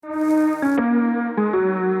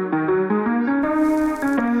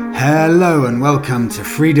Hello and welcome to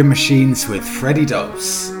Freedom Machines with Freddie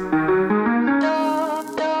Dobbs.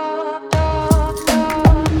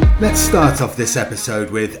 Let's start off this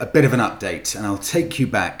episode with a bit of an update, and I'll take you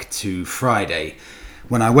back to Friday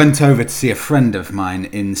when I went over to see a friend of mine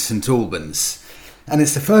in St Albans. And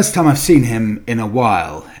it's the first time I've seen him in a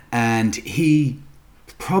while, and he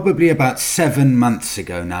probably about 7 months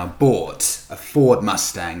ago now bought a Ford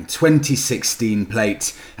Mustang 2016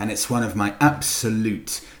 plate, and it's one of my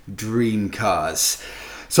absolute dream cars.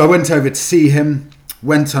 So I went over to see him,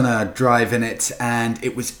 went on a drive in it, and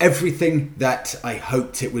it was everything that I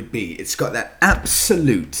hoped it would be. It's got that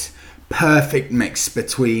absolute perfect mix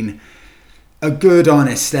between a good,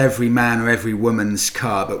 honest, every man or every woman's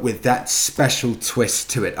car, but with that special twist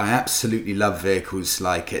to it. I absolutely love vehicles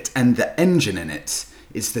like it. And the engine in it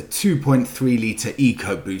is the 2.3 litre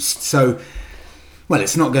EcoBoost. So, well,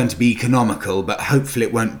 it's not going to be economical, but hopefully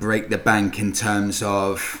it won't break the bank in terms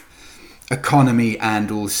of economy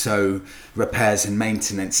and also repairs and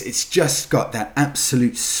maintenance. It's just got that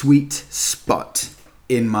absolute sweet spot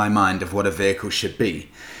in my mind of what a vehicle should be.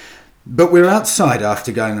 But we're outside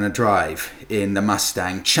after going on a drive in the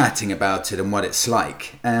Mustang, chatting about it and what it's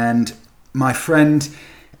like. And my friend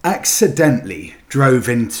accidentally drove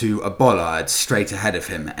into a bollard straight ahead of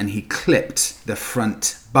him, and he clipped the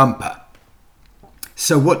front bumper.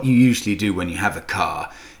 So what you usually do when you have a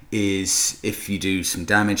car is, if you do some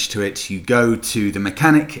damage to it, you go to the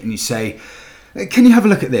mechanic and you say, can you have a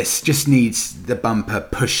look at this? Just needs the bumper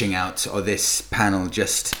pushing out, or this panel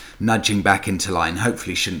just nudging back into line.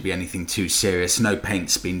 Hopefully shouldn't be anything too serious. No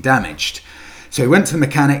paint's been damaged. So he went to the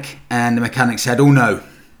mechanic, and the mechanic said, oh no.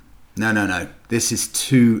 This is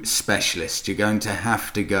too specialist. You're going to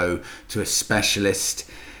have to go to a specialist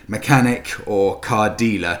mechanic or car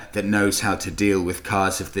dealer that knows how to deal with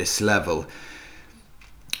cars of this level.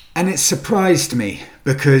 And it surprised me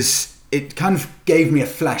because it kind of gave me a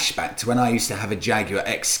flashback to when I used to have a Jaguar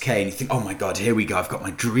XK, and you think, oh my God, here we go. I've got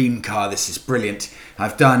my dream car. This is brilliant.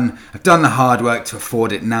 I've done the hard work to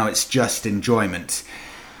afford it. Now it's just enjoyment.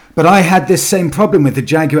 But I had this same problem with the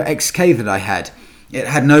Jaguar XK that I had. It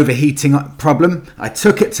had an overheating problem. I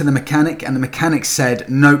took it to the mechanic, and the mechanic said,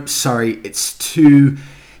 nope, sorry, it's too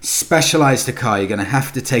specialised a car. You're going to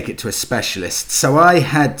have to take it to a specialist. So I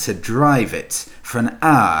had to drive it for an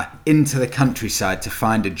hour into the countryside to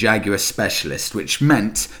find a Jaguar specialist, which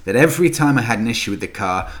meant that every time I had an issue with the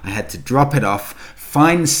car, I had to drop it off,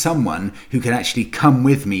 find someone who could actually come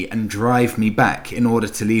with me and drive me back in order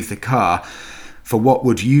to leave the car for what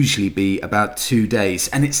would usually be about 2 days.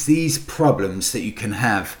 And it's these problems that you can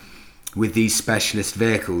have with these specialist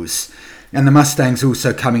vehicles. And the Mustang's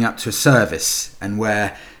also coming up to a service, and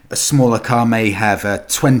where a smaller car may have a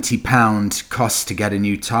 £20 cost to get a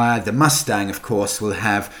new tyre, the Mustang, of course, will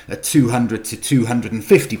have a £200 to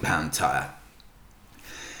 £250 tyre.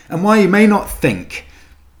 And while you may not think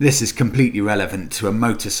this is completely relevant to a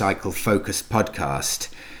motorcycle-focused podcast,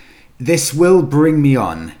 this will bring me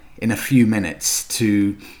on in a few minutes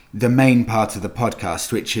to the main part of the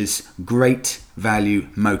podcast, which is great value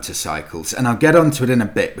motorcycles. And I'll get onto it in a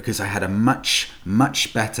bit because I had a much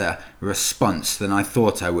better response than I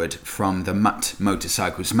thought I would from the Mutt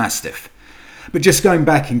Motorcycles Mastiff. But just going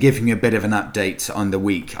back and giving you a bit of an update on the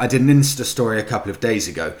week, I did an Insta story a couple of days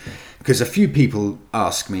ago because a few people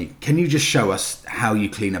asked me, can you just show us how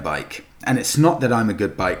you clean a bike? And it's not that I'm a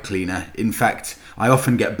good bike cleaner. In fact, I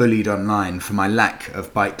often get bullied online for my lack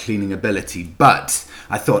of bike cleaning ability, but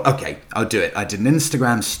I thought, okay, I'll do it. I did an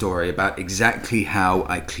Instagram story about exactly how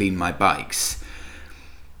I clean my bikes.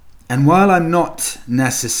 And while I'm not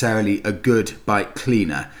necessarily a good bike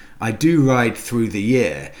cleaner, I do ride through the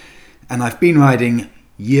year, and I've been riding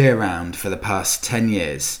year-round for the past 10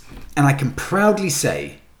 years, and I can proudly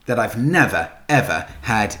say that I've never, ever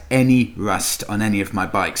had any rust on any of my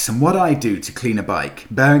bikes. And what I do to clean a bike,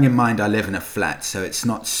 bearing in mind I live in a flat, so it's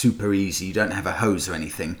not super easy, you don't have a hose or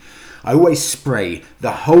anything, I always spray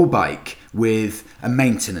the whole bike with a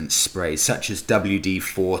maintenance spray, such as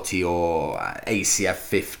WD-40 or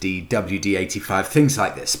ACF-50, WD-85, things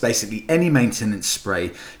like this. Basically, any maintenance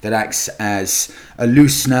spray that acts as a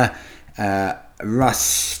loosener,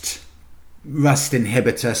 rust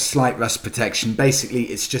inhibitor, slight rust protection. Basically,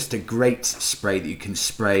 it's just a great spray that you can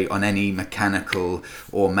spray on any mechanical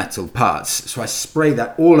or metal parts. So I spray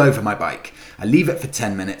that all over my bike. I leave it for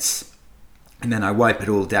 10 minutes. And then I wipe it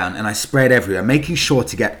all down, and I spray it everywhere, making sure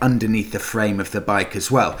to get underneath the frame of the bike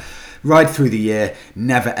as well. Ride through the year,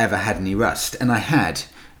 never ever had any rust. And I had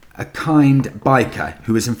a kind biker,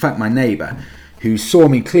 who was in fact my neighbour, who saw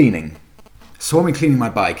me cleaning saw me cleaning my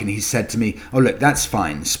bike and he said to me, oh look, that's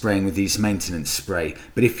fine, spraying with these maintenance spray,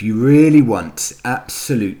 but if you really want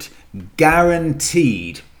absolute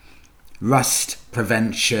guaranteed rust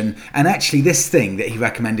prevention, and actually this thing that he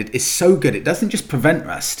recommended is so good, it doesn't just prevent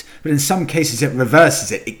rust, but in some cases it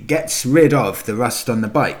reverses it. It gets rid of the rust on the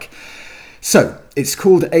bike. So it's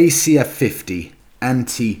called ACF 50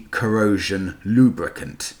 anti-corrosion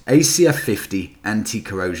lubricant. ACF 50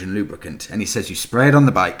 anti-corrosion lubricant. And he says you spray it on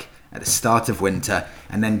the bike at the start of winter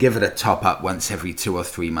and then give it a top up once every 2 or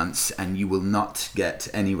 3 months and you will not get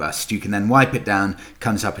any rust. You can then wipe it down,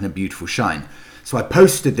 comes up in a beautiful shine. So I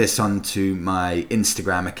posted this onto my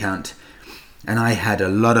Instagram account and I had a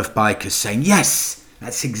lot of bikers saying, yes,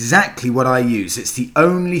 that's exactly what I use. It's the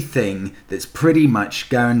only thing that's pretty much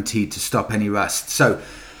guaranteed to stop any rust. So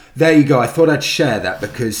there you go. I thought I'd share that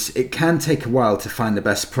because it can take a while to find the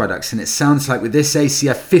best products. And it sounds like with this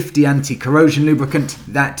ACF 50 anti-corrosion lubricant,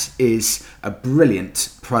 that is a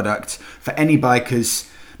brilliant product for any bikers,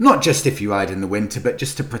 not just if you ride in the winter, but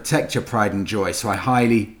just to protect your pride and joy. So I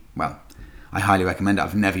highly recommend it.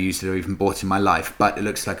 I've never used it or even bought it in my life, but it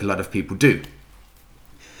looks like a lot of people do.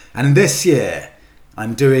 And this year,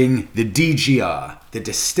 I'm doing the DGR, the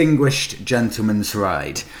Distinguished Gentleman's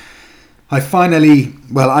Ride. I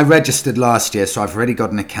registered last year, so I've already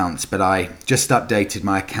got an account, but I just updated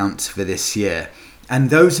my account for this year. And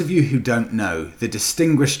those of you who don't know, the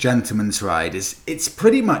Distinguished Gentleman's Ride it's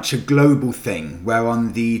pretty much a global thing, where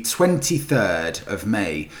on the 23rd of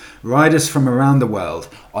May, riders from around the world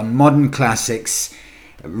on modern classics,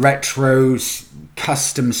 retros,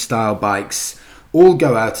 custom style bikes, all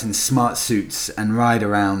go out in smart suits and ride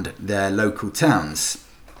around their local towns.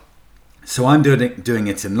 So I'm doing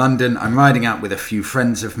it in London. I'm riding out with a few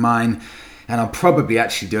friends of mine, and I'll probably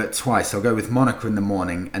actually do it twice. I'll go with Monica in the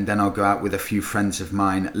morning, and then I'll go out with a few friends of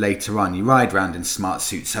mine later on. You ride around in smart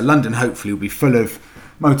suits. So London hopefully will be full of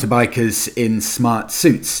motorbikers in smart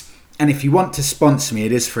suits. And if you want to sponsor me,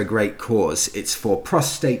 it is for a great cause. It's for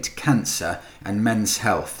prostate cancer and men's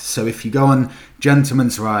health. So if you go on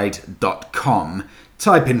gentlemansride.com,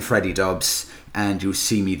 type in Freddie Dobbs, and you'll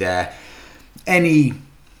see me there. Any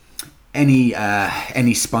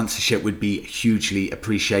sponsorship would be hugely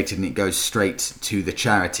appreciated, and it goes straight to the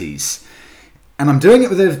charities. And I'm doing it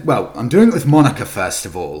with Monica first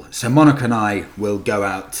of all. So Monica and I will go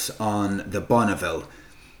out on the Bonneville,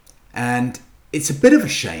 and it's a bit of a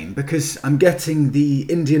shame because I'm getting the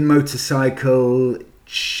Indian motorcycle.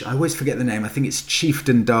 I always forget the name. I think it's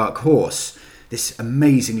Chieftain Dark Horse. This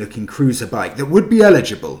amazing looking cruiser bike that would be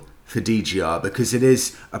eligible for DGR because it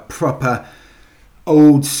is a proper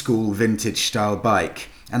old school vintage style bike,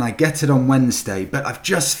 and I get it on Wednesday, but I've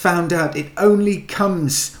just found out it only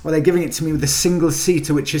comes, they're giving it to me with a single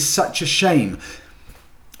seater, which is such a shame.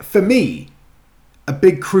 For me, a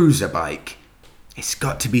big cruiser bike, it's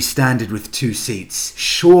got to be standard with 2 seats.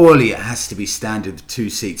 Surely it has to be standard with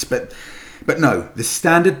 2 seats, but no, the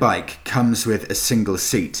standard bike comes with a single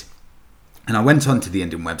seat. And I went onto the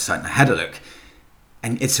Indian website and I had a look,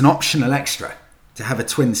 and it's an optional extra to have a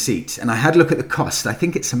twin seat. And I had a look at the cost. I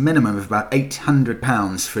think it's a minimum of about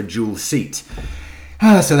 £800 for a dual seat.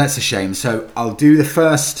 So that's a shame. So I'll do the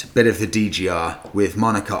first bit of the DGR with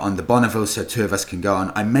Monica on the Bonneville, so 2 of us can go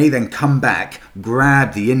on. I may then come back,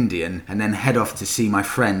 grab the Indian, and then head off to see my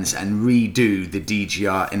friends and redo the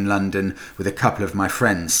DGR in London with a couple of my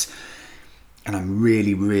friends. And I'm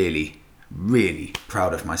really, really, really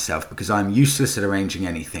proud of myself because I'm useless at arranging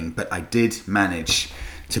anything, but I did manage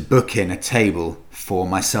to book in a table for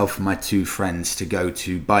myself and my 2 friends to go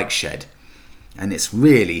to Bike Shed. And it's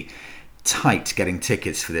really tight getting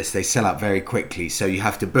tickets for this. They sell out very quickly, so you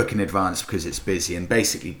have to book in advance because it's busy. And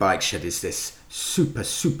basically Bike Shed is this super,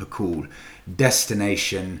 super cool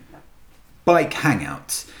destination bike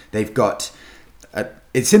hangout. They've got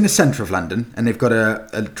it's in the centre of London, and they've got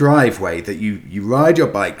a driveway that you ride your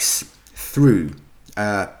bikes through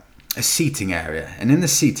a seating area. And in the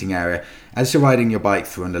seating area, as you're riding your bike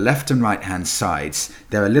through, on the left and right hand sides,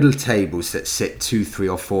 there are little tables that sit 2, 3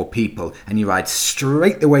 or 4 people, and you ride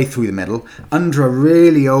straight the way through the middle under a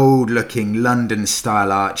really old looking London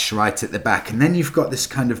style arch right at the back. And then you've got this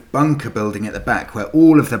kind of bunker building at the back where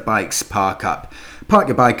all of the bikes park up. Park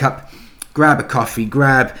your bike up, grab a coffee,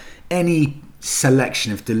 grab any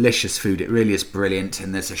selection of delicious food. It really is brilliant.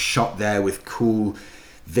 And there's a shop there with cool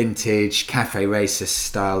vintage Cafe Racer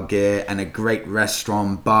style gear and a great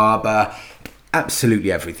restaurant, barber,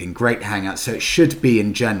 absolutely everything. Great hangout. So it should be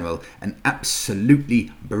in general an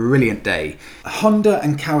absolutely brilliant day. Honda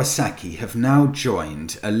and Kawasaki have now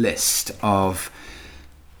joined a list of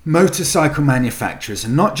motorcycle manufacturers,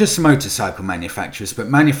 and not just motorcycle manufacturers but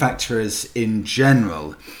manufacturers in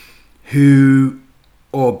general,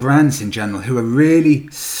 or brands in general, who are really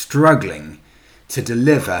struggling to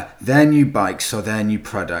deliver their new bikes or their new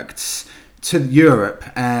products to Europe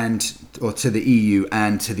or to the EU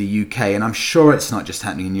and to the UK. And I'm sure it's not just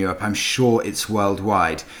happening in Europe, I'm sure it's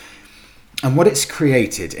worldwide. And what it's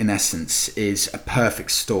created, in essence, is a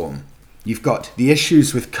perfect storm. You've got the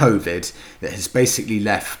issues with COVID that has basically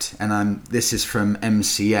left, and this is from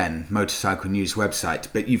MCN, Motorcycle News website,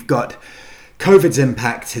 but you've got COVID's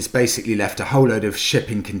impact has basically left a whole load of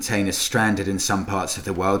shipping containers stranded in some parts of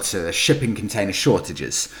the world, so there's shipping container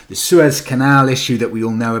shortages. The Suez Canal issue that we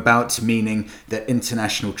all know about, meaning that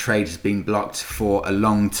international trade has been blocked for a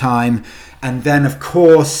long time. And then, of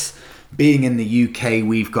course, being in the UK,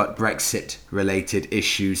 we've got Brexit-related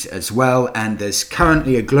issues as well, and there's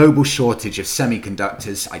currently a global shortage of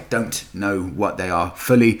semiconductors. I don't know what they are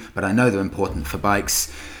fully, but I know they're important for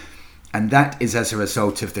bikes. And that is as a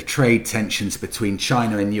result of the trade tensions between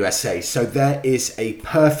China and USA. So there is a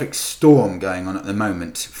perfect storm going on at the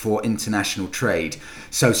moment for international trade.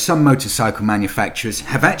 So some motorcycle manufacturers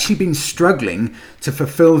have actually been struggling to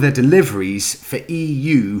fulfill their deliveries for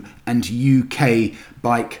EU and UK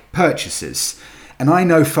bike purchases. And I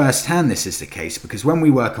know firsthand this is the case because when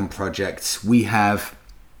we work on projects, we've had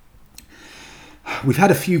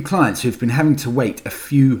a few clients who've been having to wait a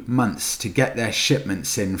few months to get their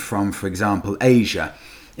shipments in from, for example, Asia.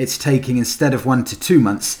 It's taking, instead of 1 to 2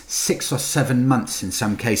 months, 6 or 7 months in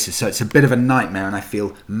some cases. So it's a bit of a nightmare, and I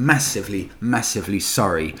feel massively, massively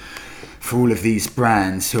sorry for all of these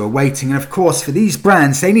brands who are waiting. And of course, for these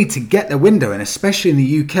brands, they need to get their window in, especially in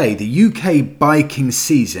the UK. The UK biking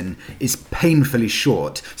season is painfully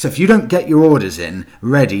short. So if you don't get your orders in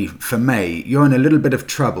ready for May, you're in a little bit of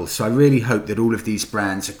trouble. So I really hope that all of these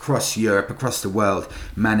brands across Europe, across the world,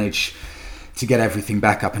 manage to get everything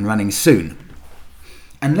back up and running soon.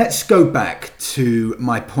 And let's go back to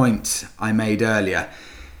my point I made earlier.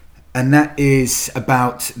 And that is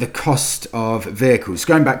about the cost of vehicles.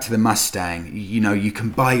 Going back to the Mustang, you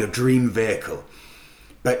can buy your dream vehicle,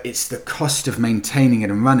 but it's the cost of maintaining it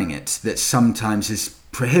and running it that sometimes is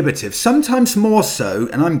prohibitive, sometimes more so,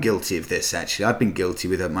 and I'm guilty of this actually, I've been guilty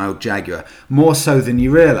with my old Jaguar, more so than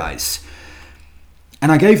you realise. And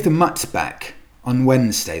I gave the Mutt back on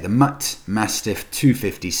Wednesday, the Mutt Mastiff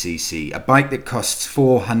 250cc, a bike that costs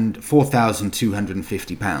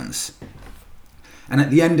 £4,250. And at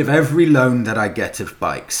the end of every loan that I get of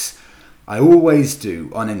bikes, I always do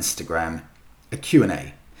on Instagram a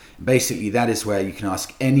Q&A. Basically, that is where you can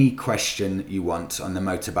ask any question you want on the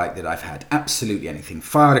motorbike that I've had. Absolutely anything.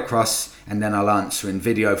 Fire it across, and then I'll answer in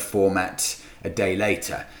video format a day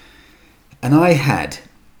later. And I had,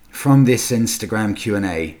 from this Instagram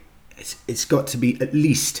Q&A, it's got to be at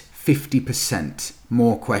least 50%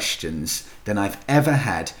 more questions than I've ever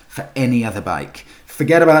had for any other bike.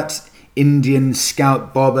 Forget about Indian,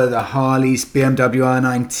 Scout, Bobber, the Harleys, BMW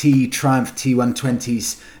R9T, Triumph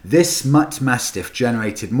T120s. This Mutt Mastiff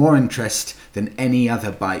generated more interest than any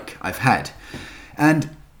other bike I've had. And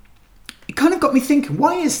it kind of got me thinking,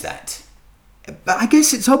 why is that? But I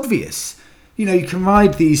guess it's obvious. You can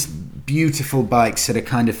ride these beautiful bikes that are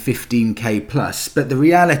kind of 15k plus, but the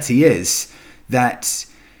reality is that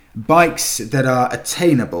bikes that are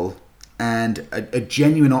attainable and a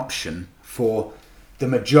genuine option for the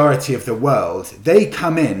majority of the world, they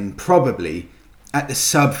come in probably at the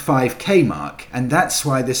sub 5k mark, and that's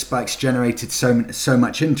why this bike's generated so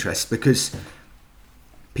much interest, because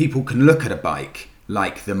people can look at a bike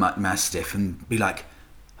like the Mutt Mastiff and be like,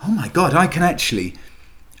 oh my god, I can actually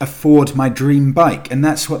afford my dream bike. And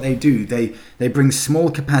that's what they do. They bring small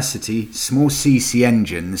capacity, small cc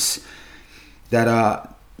engines that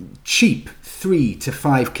are cheap, 3 to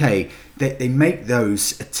 5k. They make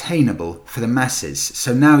those attainable for the masses.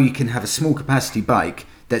 So now you can have a small capacity bike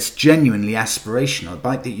that's genuinely aspirational, a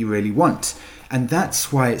bike that you really want. And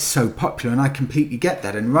that's why it's so popular, and I completely get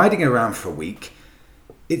that. And riding around for a week,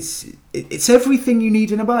 it's everything you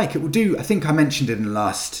need in a bike. It will do, I think I mentioned it in the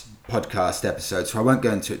last podcast episode, so I won't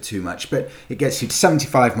go into it too much, but it gets you to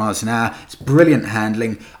 75 miles an hour. It's brilliant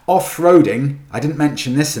handling. Off-roading, I didn't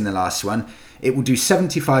mention this in the last one, it will do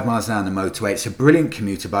 75 miles an hour on the motorway. It's a brilliant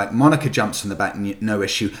commuter bike. Monica jumps on the back, no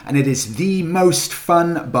issue. And it is the most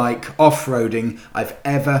fun bike off-roading I've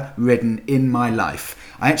ever ridden in my life.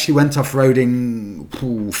 I actually went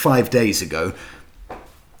off-roading 5 days ago.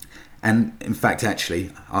 And in fact,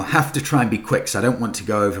 actually, I'll have to try and be quick, so I don't want to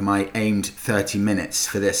go over my aimed 30 minutes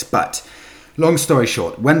for this. But long story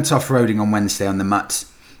short, went off-roading on Wednesday on the Mutt.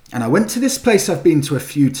 And I went to this place I've been to a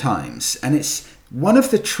few times, and it's one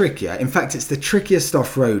of the trickier, in fact, it's the trickiest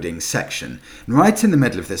off-roading section. And right in the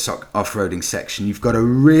middle of this off-roading section, you've got a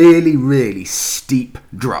really, really steep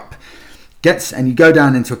drop. And you go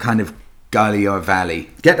down into a kind of gully or valley,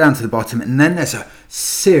 get down to the bottom, and then there's a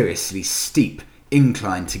seriously steep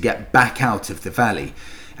incline to get back out of the valley.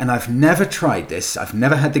 And I've never tried this. I've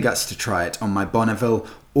never had the guts to try it on my Bonneville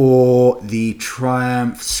or the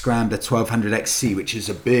Triumph Scrambler 1200 XC, which is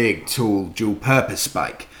a big, tall, dual-purpose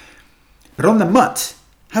bike. But on the Mutt,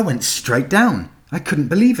 I went straight down. I couldn't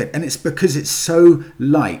believe it. And it's because it's so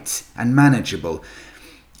light and manageable.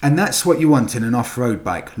 And that's what you want in an off-road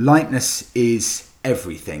bike. Lightness is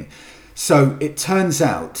everything. So it turns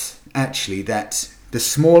out, actually, that the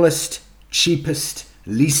smallest, cheapest,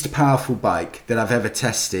 least powerful bike that I've ever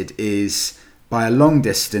tested is, by a long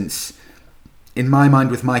distance, in my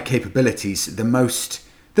mind, with my capabilities, the most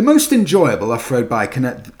enjoyable off-road bike,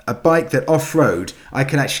 and a bike that off-road I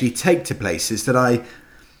can actually take to places that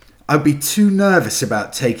I'd be too nervous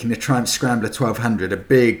about taking the Triumph Scrambler 1200, a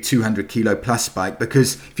big 200 kilo plus bike,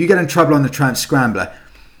 because if you get in trouble on the Triumph Scrambler,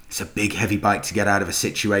 it's a big heavy bike to get out of a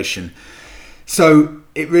situation. So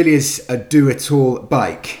it really is a do-it-all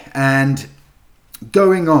bike. And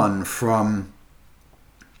carrying on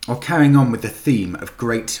with the theme of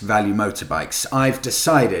great value motorbikes, I've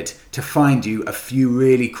decided to find you a few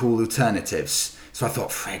really cool alternatives. So I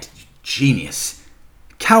thought, Fred, genius.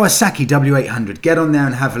 Kawasaki W800, get on there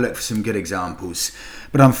and have a look for some good examples.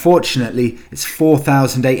 But unfortunately, it's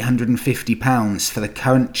 £4,850 for the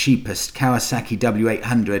current cheapest Kawasaki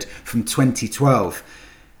W800 from 2012.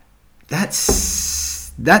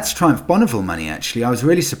 That's Triumph Bonneville money, actually. I was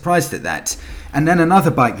really surprised at that. And then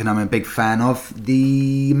another bike that I'm a big fan of,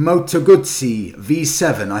 the Moto Guzzi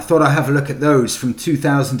V7. I thought I'd have a look at those from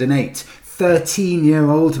 2008.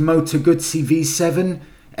 13-year-old Moto Guzzi V7.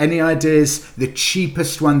 Any ideas? The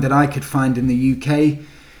cheapest one that I could find in the UK?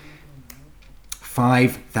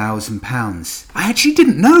 £5,000. I actually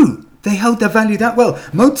didn't know they held their value that well.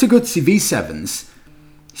 Moto Guzzi V7s,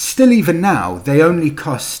 still even now, they only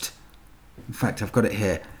cost, in fact, I've got it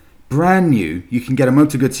here, brand new, you can get a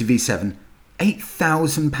Moto Guzzi V7,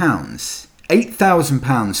 £8,000.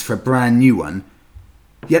 £8,000 for a brand new one,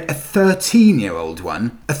 yet a 13-year-old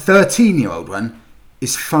one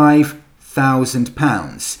is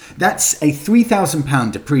 £5,000. That's a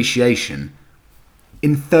 £3,000 depreciation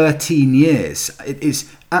in 13 years. It is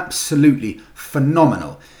absolutely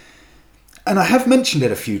phenomenal. And I have mentioned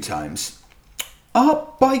it a few times. Are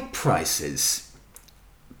bike prices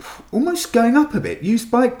almost going up a bit? Used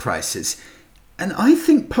bike prices? And I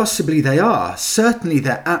think possibly they are. Certainly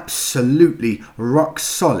they're absolutely rock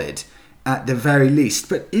solid at the very least.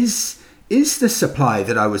 But is the supply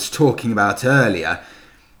that I was talking about earlier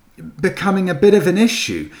becoming a bit of an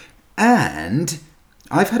issue? And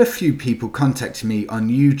I've had a few people contact me on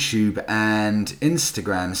YouTube and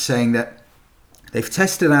Instagram saying that they've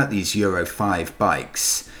tested out these Euro 5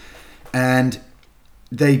 bikes and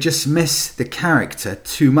they just miss the character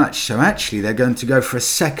too much. So actually they're going to go for a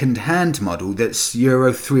second-hand model that's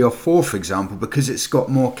Euro 3 or 4, for example, because it's got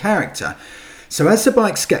more character. So as the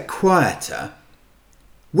bikes get quieter,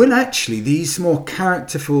 will actually these more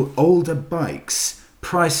characterful older bikes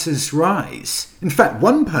prices rise? In fact,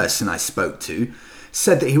 one person I spoke to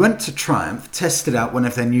said that he went to Triumph, tested out one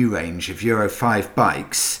of their new range of Euro 5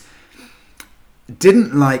 bikes,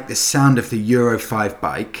 didn't like the sound of the Euro 5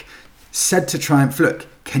 bike, said to Triumph, look,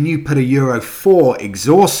 can you put a Euro 4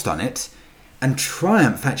 exhaust on it? And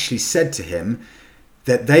Triumph actually said to him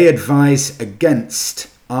that they advise against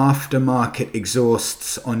aftermarket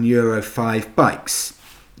exhausts on Euro 5 bikes.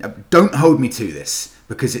 Now, don't hold me to this,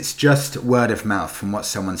 because it's just word of mouth from what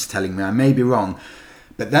someone's telling me. I may be wrong,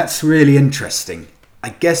 but that's really interesting. I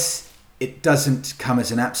guess it doesn't come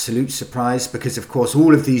as an absolute surprise because, of course,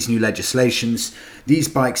 all of these new legislations, these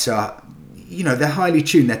bikes are, they're highly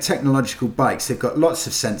tuned. They're technological bikes. They've got lots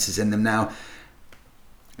of sensors in them now.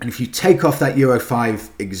 And if you take off that Euro 5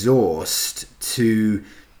 exhaust to,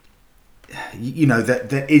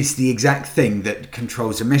 that is the exact thing that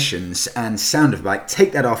controls emissions and sound of a bike,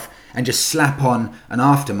 take that off and just slap on an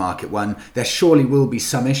aftermarket one, there surely will be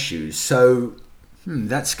some issues. So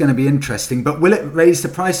that's going to be interesting. But will it raise the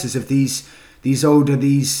prices of these older,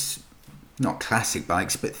 not classic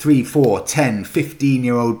bikes, but 3, 4, 10,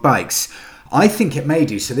 15-year-old bikes? I think it may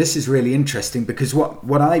do. So this is really interesting because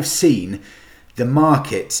what I've seen, the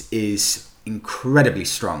market is incredibly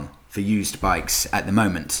strong for used bikes at the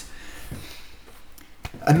moment.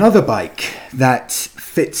 Another bike that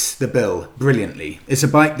fits the bill brilliantly is a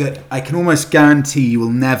bike that I can almost guarantee you will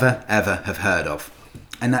never ever have heard of,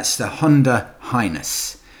 and that's the Honda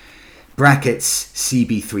Highness. brackets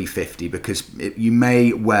CB350, because you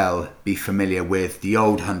may well be familiar with the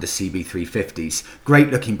old Honda CB350s.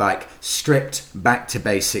 Great looking bike, stripped back to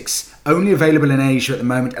basics, only available in Asia at the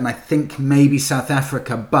moment, and I think maybe South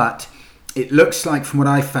Africa, but it looks like from what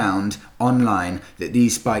I found online that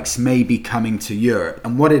these bikes may be coming to Europe.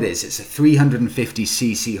 And what it is, it's a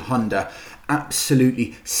 350cc Honda,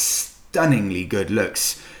 absolutely stunningly good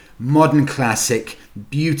looks, modern classic,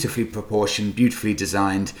 beautifully proportioned, beautifully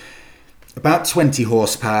designed. About 20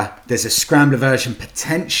 horsepower. There's a scrambler version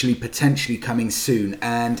potentially coming soon.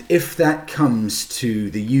 And if that comes to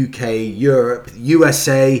the UK, Europe,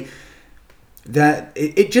 USA, that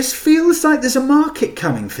it just feels like there's a market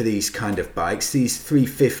coming for these kind of bikes, these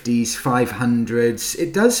 350s, 500s.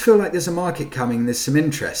 It does feel like there's a market coming. There's some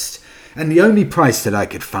interest. And the only price that I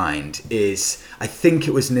could find is, I think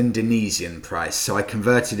it was an Indonesian price, so I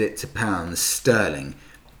converted it to pounds sterling.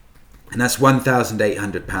 And that's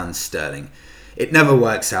 £1,800 sterling. It never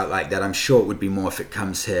works out like that. I'm sure it would be more if it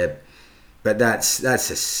comes here. But that's a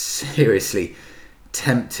seriously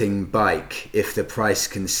tempting bike if the price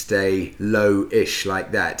can stay low-ish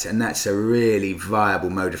like that. And that's a really viable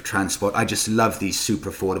mode of transport. I just love these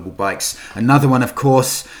super affordable bikes. Another one, of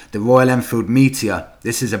course, the Royal Enfield Meteor.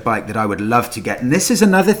 This is a bike that I would love to get. And this is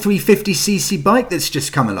another 350cc bike that's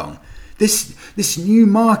just come along. This new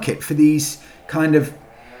market for these kind of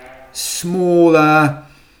smaller,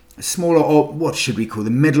 or what should we call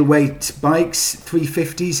them, middleweight bikes,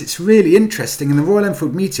 350s. It's really interesting. And the Royal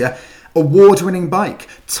Enfield Meteor, award-winning bike,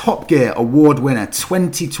 Top Gear award winner,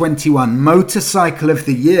 2021 Motorcycle of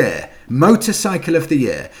the Year,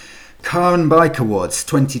 Car and Bike Awards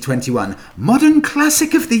 2021, Modern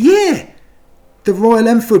Classic of the Year, the Royal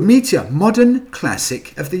Enfield Meteor, Modern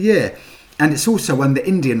Classic of the Year. And it's also won the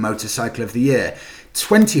Indian Motorcycle of the Year.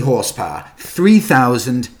 20 horsepower,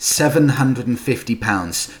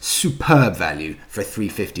 £3,750. Superb value for a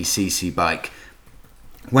 350cc bike.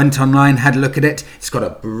 Went online, had a look at it. It's got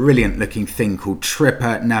a brilliant looking thing called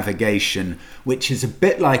Tripper Navigation, which is a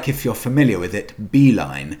bit like, if you're familiar with it,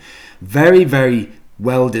 Beeline. Very, very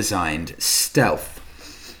well designed. Stealth.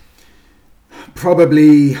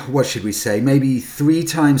 Probably, what should we say, maybe 3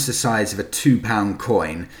 times the size of a £2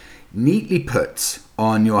 coin. Neatly put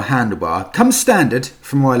on your handlebar. Comes standard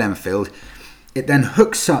from Royal Enfield. It then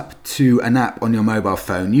hooks up to an app on your mobile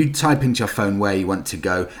phone. You type into your phone where you want to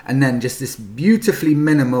go, and then just this beautifully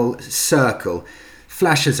minimal circle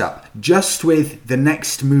flashes up just with the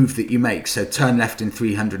next move that you make. So turn left in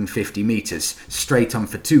 350 meters, straight on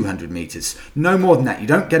for 200 meters. No more than that. You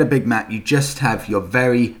don't get a big map. You just have your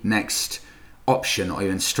very next option or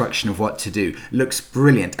your instruction of what to do. Looks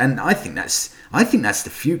brilliant, and I think that's the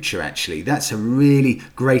future, actually. That's a really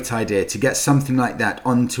great idea, to get something like that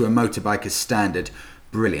onto a motorbike as standard.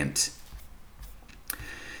 Brilliant.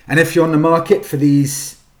 And if you're on the market for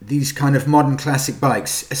these kind of modern classic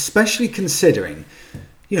bikes, especially considering,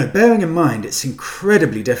 bearing in mind it's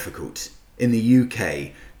incredibly difficult in the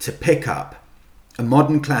UK to pick up a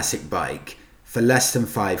modern classic bike for less than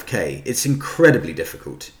 5k. It's incredibly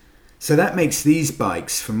difficult. So that makes these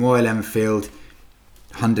bikes from Royal Enfield,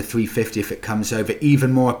 Honda 350 if it comes over,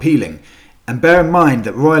 even more appealing. And bear in mind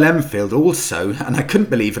that Royal Enfield also, and I couldn't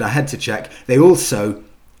believe it, I had to check, they also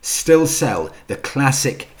still sell the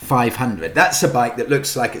classic 500. That's a bike that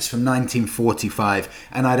looks like it's from 1945,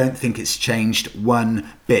 and I don't think it's changed one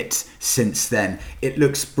bit since then. It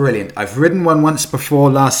looks brilliant. I've ridden one once before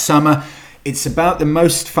last summer. It's about the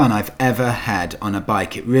most fun I've ever had on a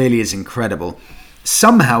bike. It really is incredible.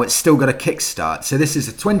 Somehow it's still got a kickstart. So this is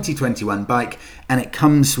a 2021 bike and it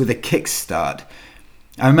comes with a kickstart.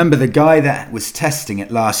 I remember the guy that was testing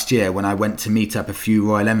it last year when I went to meet up a few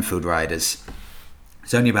Royal Enfield riders.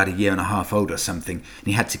 He's only about a year and a half old or something, and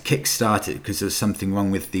he had to kickstart it because there was something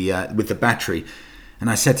wrong with the battery. And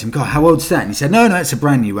I said to him, God, how old's that? And he said, no, it's a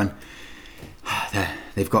brand new one.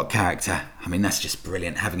 They've got character. I mean, that's just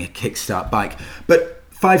brilliant, having a kickstart bike. But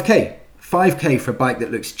 5k for a bike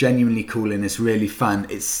that looks genuinely cool and is really fun.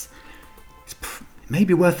 It's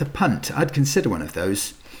maybe worth a punt. I'd consider one of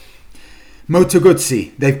those. Moto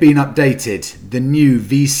Guzzi, they've been updated. The new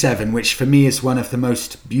V7, which for me is one of the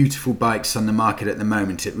most beautiful bikes on the market at the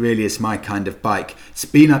moment. It really is my kind of bike. It's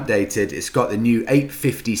been updated. It's got the new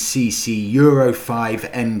 850cc Euro 5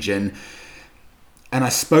 engine. And I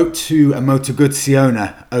spoke to a Moto Guzzi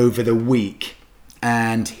owner over the week,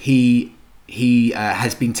 and he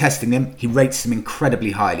has been testing them. He rates them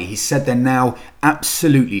incredibly highly. He said they're now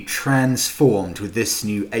absolutely transformed with this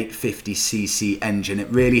new 850cc engine. It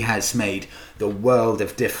really has made the world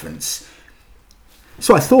of difference.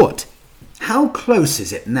 So I thought, how close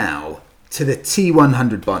is it now to the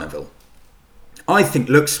T100 Bonneville? I think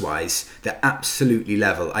looks-wise, they're absolutely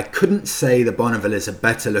level. I couldn't say the Bonneville is a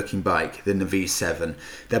better looking bike than the V7.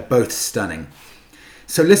 They're both stunning.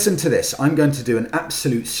 So listen to this. I'm going to do an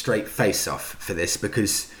absolute straight face-off for this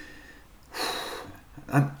because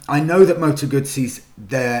I know that Moto Guzzi's,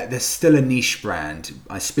 they're still a niche brand.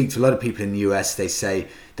 I speak to a lot of people in the US. They say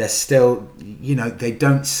they're still, they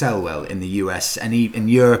don't sell well in the US, and in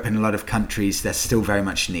Europe and a lot of countries, they're still very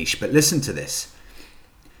much niche. But listen to this.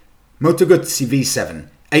 Moto Guzzi V7,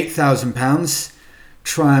 £8,000.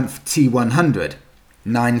 Triumph T100,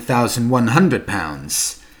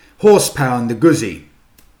 £9,100. Horsepower on the Guzzi.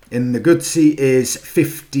 In the Guzzi is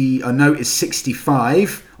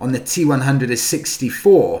 65. On the T100 is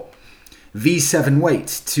 64. V7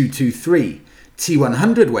 weight 223.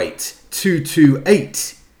 T100 weight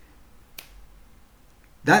 228.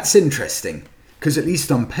 That's interesting because at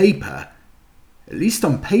least on paper,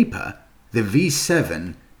 the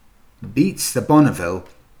V7 beats the Bonneville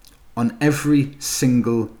on every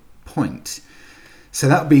single point. So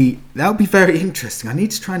that'll be very interesting. I need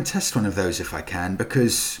to try and test one of those if I can,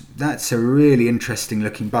 because that's a really interesting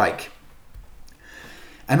looking bike.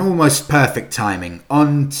 And almost perfect timing.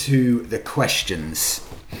 On to the questions.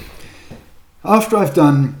 After I've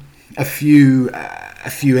done a few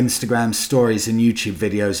Instagram stories and YouTube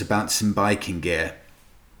videos about some biking gear,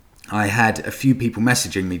 I had a few people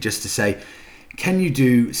messaging me just to say, can you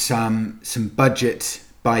do some budget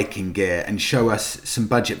biking gear and show us some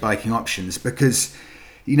budget biking options? Because,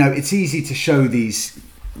 it's easy to show these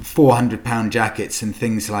 £400 jackets and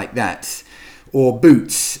things like that, or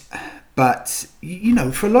boots. But,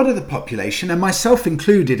 for a lot of the population, and myself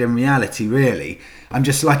included in reality, really, I'm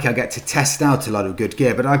just lucky I get to test out a lot of good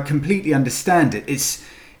gear, but I completely understand it.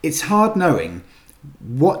 It's hard knowing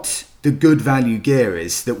what the good value gear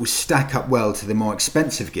is that will stack up well to the more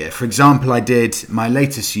expensive gear. For example, my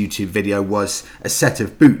latest YouTube video was a set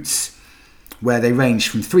of boots where they range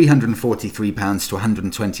from £343 to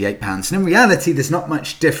 £128. And in reality, there's not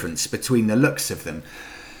much difference between the looks of them.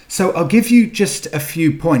 So I'll give you just a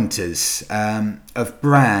few pointers of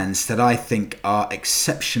brands that I think are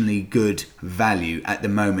exceptionally good value at the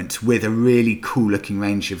moment with a really cool looking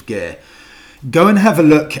range of gear. Go and have a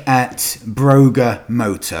look at Broga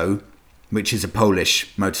Moto, which is a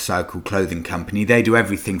Polish motorcycle clothing company. They do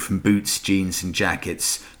everything from boots, jeans and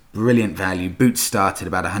jackets. Brilliant value. Boots start at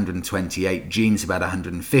about 128, jeans about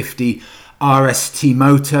 150. RST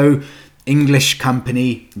Moto, English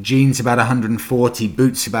company, jeans about 140,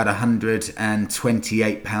 boots about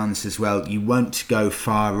 £128 as well. You won't go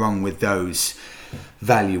far wrong with those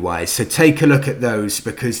value-wise. So take a look at those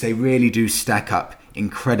because they really do stack up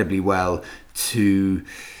incredibly well to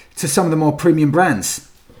some of the more premium brands.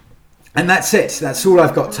 And that's it. That's all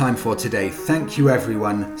I've got time for today. Thank you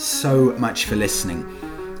everyone so much for listening.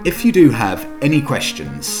 If you do have any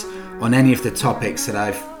questions on any of the topics that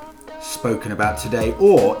I've spoken about today,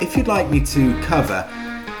 or if you'd like me to cover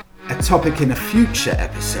a topic in a future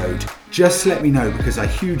episode, just let me know because I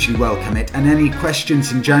hugely welcome it. And any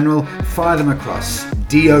questions in general, fire them across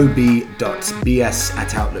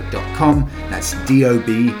dob.bs@outlook.com. That's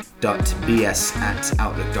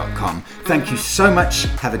dob.bs@outlook.com. Thank you so much.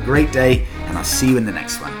 Have a great day, and I'll see you in the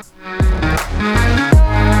next one.